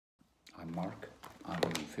I'm Mark, I'm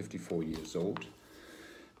 54 years old,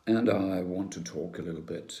 and I want to talk a little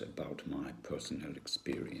bit about my personal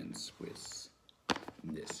experience with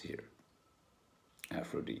this here,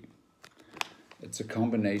 Aphro-D. It's a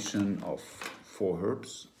combination of 4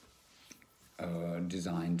 herbs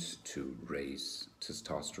designed to raise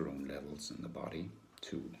testosterone levels in the body,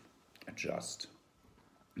 to adjust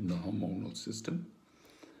the hormonal system.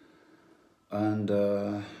 And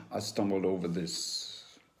I stumbled over this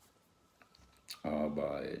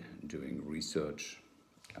by doing research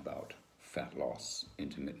about fat loss,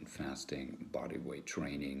 intermittent fasting, body weight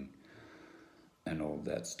training, and all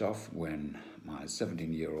that stuff when my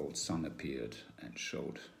 17-year-old son appeared and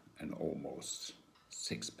showed an almost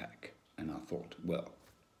 6-pack. And I thought, well,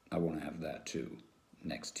 I want to have that too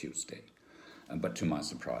next Tuesday. But to my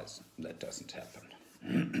surprise, that doesn't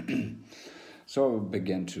happen. So I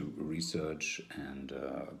began to research and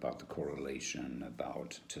about the correlation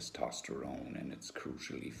about testosterone and its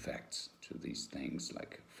crucial effects to these things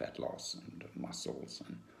like fat loss and muscles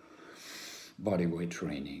and body weight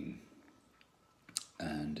training,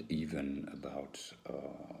 and even about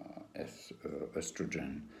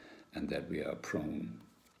estrogen, and that we are prone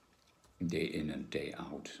day in and day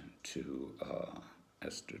out to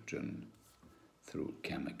estrogen through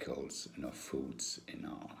chemicals in our foods, in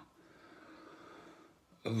our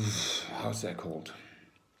how's that called?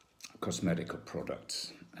 Cosmetical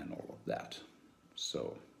products and all of that.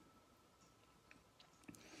 So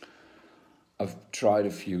I've tried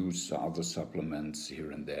a few other supplements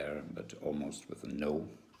here and there, but almost with no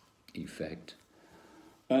effect.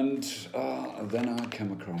 And then I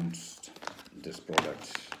came across this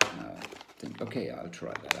product and I think, okay, I'll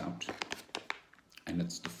try that out. And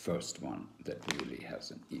it's the first one that really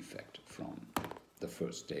has an effect from the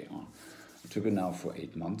first day on. I took it now for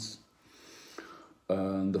 8 months.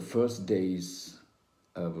 The first days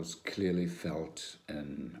was clearly felt a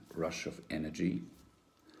rush of energy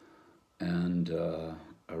and a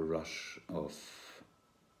rush of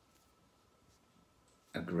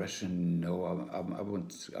aggression. No,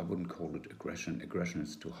 I wouldn't call it aggression. Aggression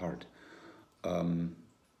is too hard. A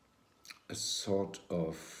sort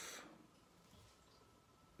of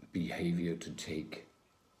behavior to take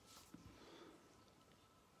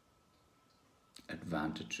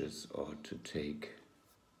advantages or to take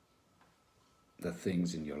the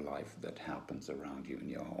things in your life that happens around you in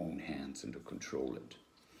your own hands and to control it.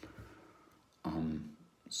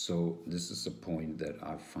 So this is a point that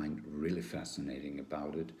I find really fascinating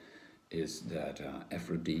about it, is that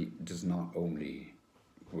Aphro-D does not only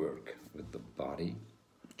work with the body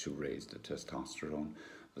to raise the testosterone,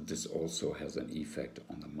 but this also has an effect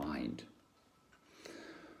on the mind.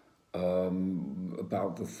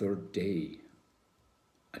 About the 3rd day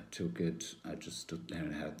I took it, I just stood there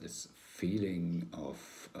and had this feeling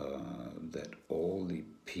of that all the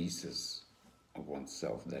pieces of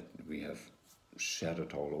oneself that we have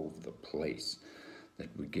shattered all over the place, that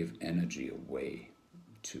we give energy away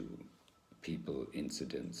to people,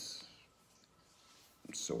 incidents,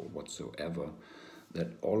 so whatsoever,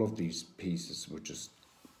 that all of these pieces were just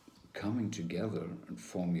coming together and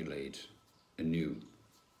formulate anew.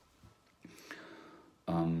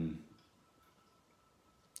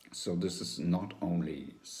 So this is not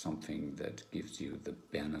only something that gives you the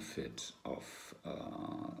benefit of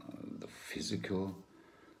the physical,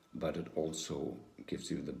 but it also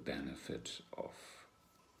gives you the benefit of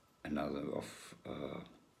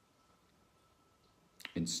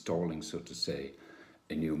installing, so to say,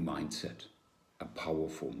 a new mindset, a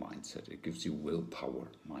powerful mindset. It gives you willpower,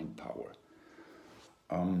 mind power.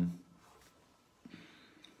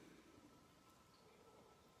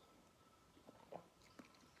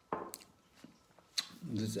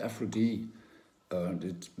 This Aphro-D,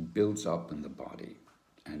 it builds up in the body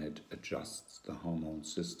and it adjusts the hormone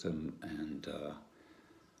system and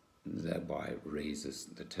thereby raises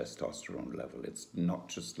the testosterone level. It's not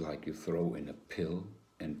just like you throw in a pill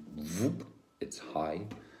and whoop, it's high.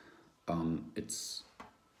 It's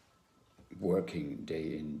working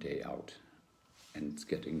day in, day out, and it's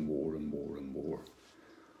getting more and more and more.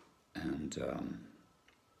 And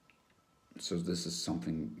so this is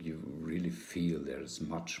something you really feel there's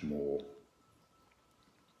much more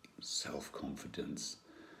self-confidence,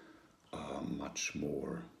 much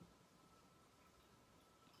more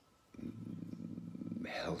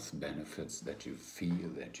health benefits, that you feel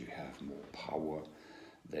that you have more power,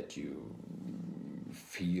 that you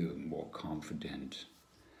feel more confident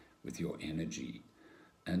with your energy.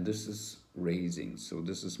 And this is raising, so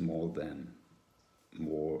this is more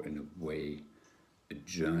in a way a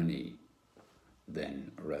journey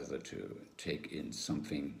than rather to take in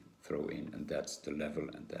something throw in, and that's the level,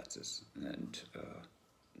 and that's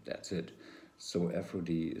it. So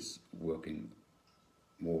Aphro-D is working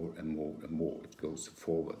more and more and more. It goes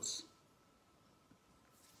forwards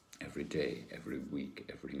every day, every week,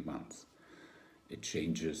 every month. It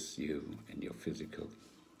changes you and your physical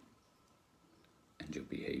and your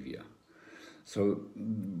behavior. So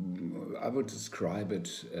I would describe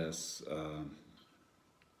it as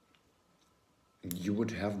you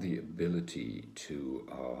would have the ability to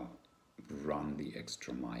run the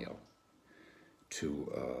extra mile, to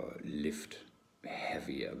lift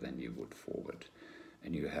heavier than you would forward,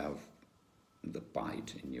 and you have the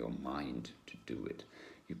bite in your mind to do it.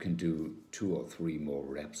 You can do 2 or 3 more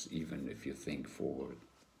reps, even if you think forward,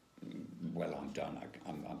 well, I'm done,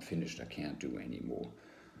 I'm finished, I can't do any more.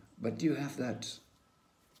 But you have that,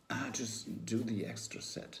 just do the extra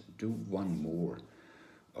set, do 1 more,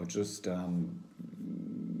 or just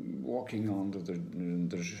walking under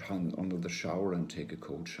the shower and take a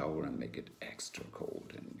cold shower and make it extra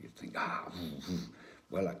cold, and you think,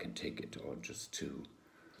 well, I can take it, or just 2.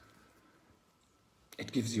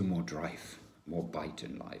 It gives you more drive, more bite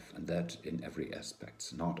in life, and that in every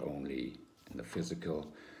aspect, not only in the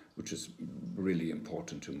physical, which is really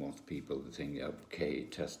important to most people. They think, okay,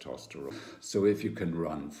 testosterone. So if you can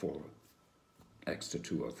run for extra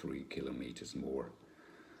 2 or 3 kilometers more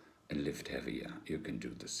and lift heavier, you can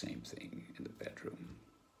do the same thing in the bedroom.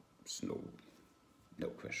 There's no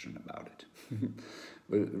question about it.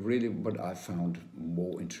 But really what I found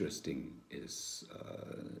more interesting is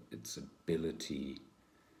its ability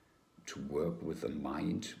to work with the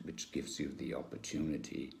mind, which gives you the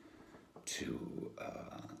opportunity to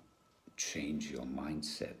change your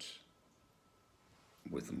mindset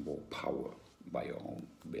with more power by your own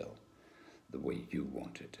will, the way you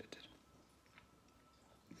wanted it.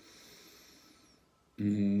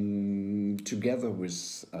 Together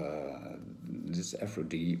with this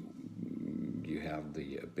Aphro-D, you have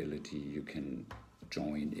the ability, you can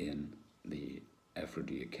join in the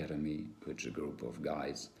Aphro-D Academy, which is a group of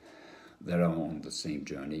guys that are on the same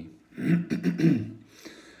journey.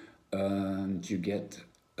 And you get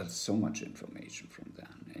so much information from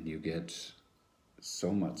them, and you get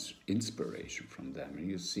so much inspiration from them, and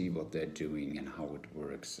you see what they're doing and how it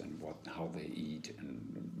works, and how they eat,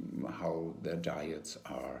 and how their diets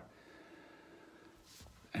are,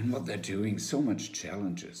 and what they're doing. So much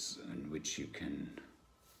challenges in which you can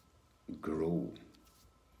grow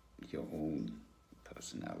your own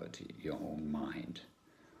personality, your own mind.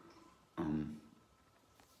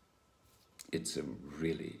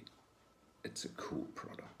 It's a cool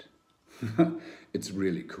product. It's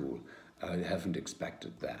really cool. I haven't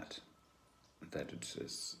expected that it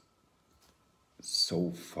is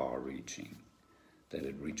so far-reaching, that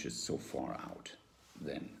it reaches so far out,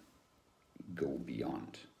 then go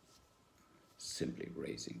beyond simply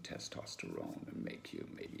raising testosterone and make you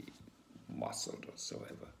maybe muscled or so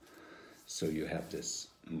ever. So you have this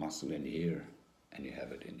muscle in here, and you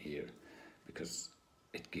have it in here, because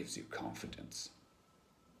it gives you confidence.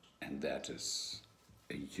 And that is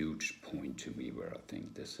a huge point to me, where I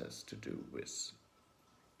think this has to do with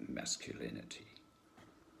masculinity.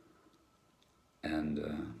 And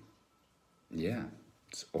yeah,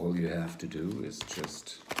 it's all you have to do is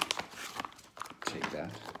just take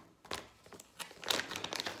that,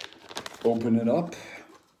 open it up,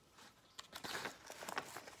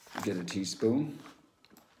 get a teaspoon,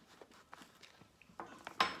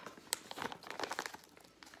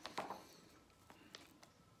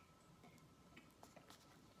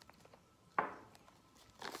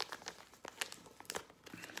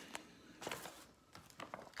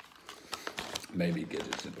 maybe get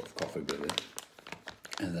a sip of coffee with it,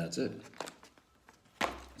 and that's it.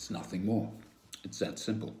 It's nothing more. It's that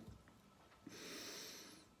simple.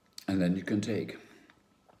 And then you can take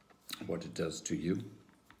what it does to you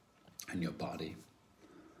and your body,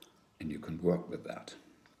 and you can work with that.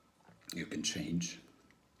 You can change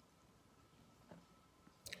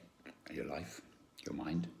your life, your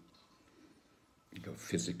mind, your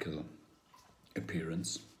physical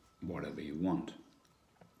appearance, whatever you want.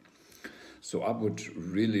 So I would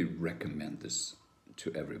really recommend this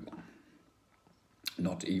to everyone.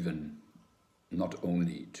 Not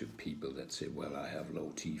only to people that say, well, I have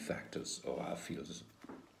low T factors, or I feel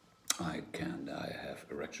I have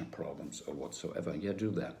erection problems, or whatsoever. Yeah, do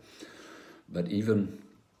that. But even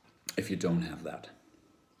if you don't have that,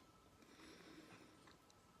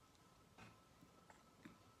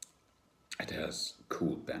 it has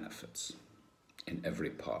cool benefits in every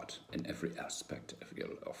part, in every aspect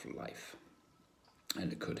of life.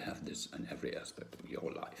 And it could have this in every aspect of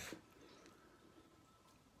your life.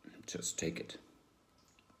 Just take it.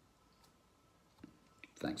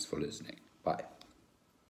 Thanks for listening. Bye.